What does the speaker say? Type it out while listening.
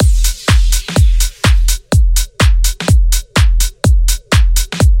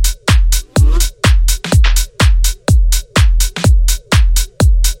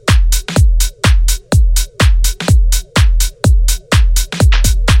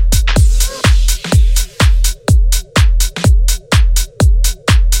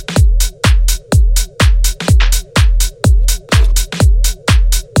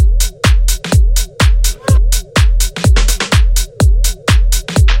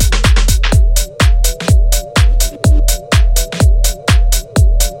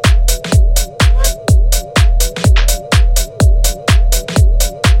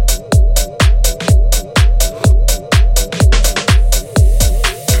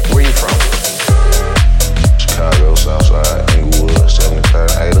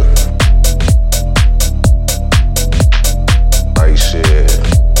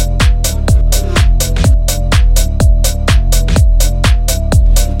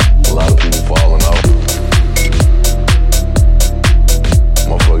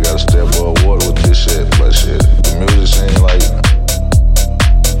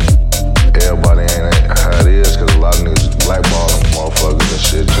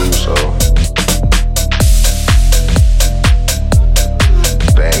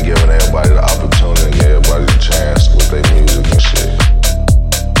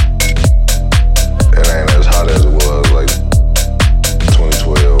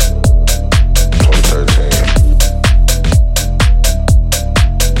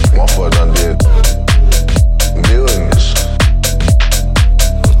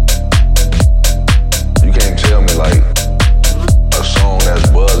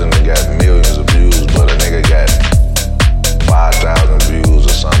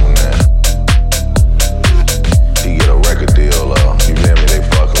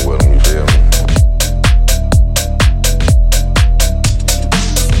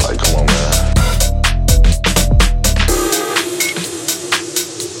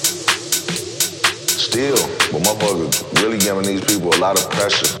motherfuckers really giving these people a lot of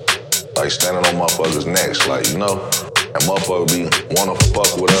pressure. Like standing on motherfuckers' necks, like, you know? And motherfuckers be wanna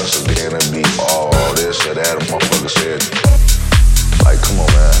fuck with us, and then it be all this or that, and motherfucker said, like, come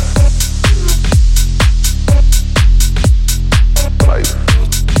on, man. Like,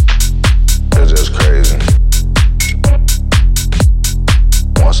 it's just crazy.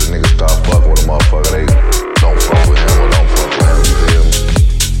 Once a nigga start fucking with a motherfucker, they don't fuck with him or don't fuck with him, you feel me?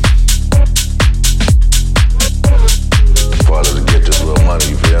 For us to get this little money,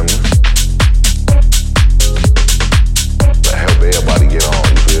 you feel me? To help everybody get on,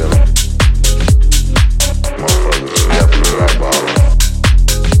 you feel me? Motherfuckers definitely blackballing.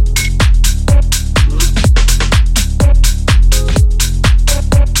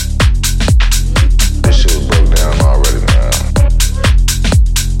 This shit was broke down already, man.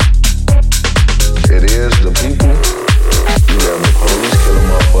 It is the people. You got the police killing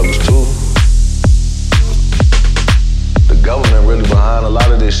motherfuckers too. The government really behind a lot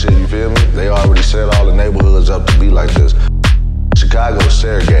of this shit, you feel me? They already set all the neighborhoods up to be like this. Chicago is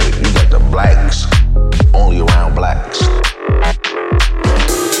segregated. You got the blacks only around blacks.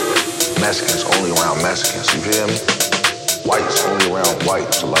 Mexicans only around Mexicans, you feel me? Whites only around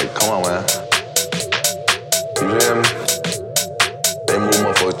whites. So like, come on, man. You feel me? They move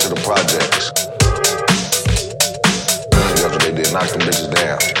motherfuckers to the projects. That's what they did, knock them bitches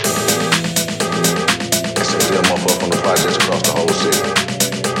down. And sent them motherfuckers from the projects across the whole city.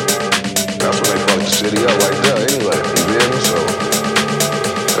 That's when they fucked the city up right there anyway, you feel me? So,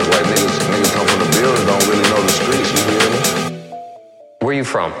 that's why niggas come from the building, don't really know the streets, you feel me? Where you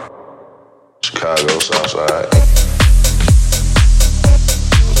from? Chicago, Southside.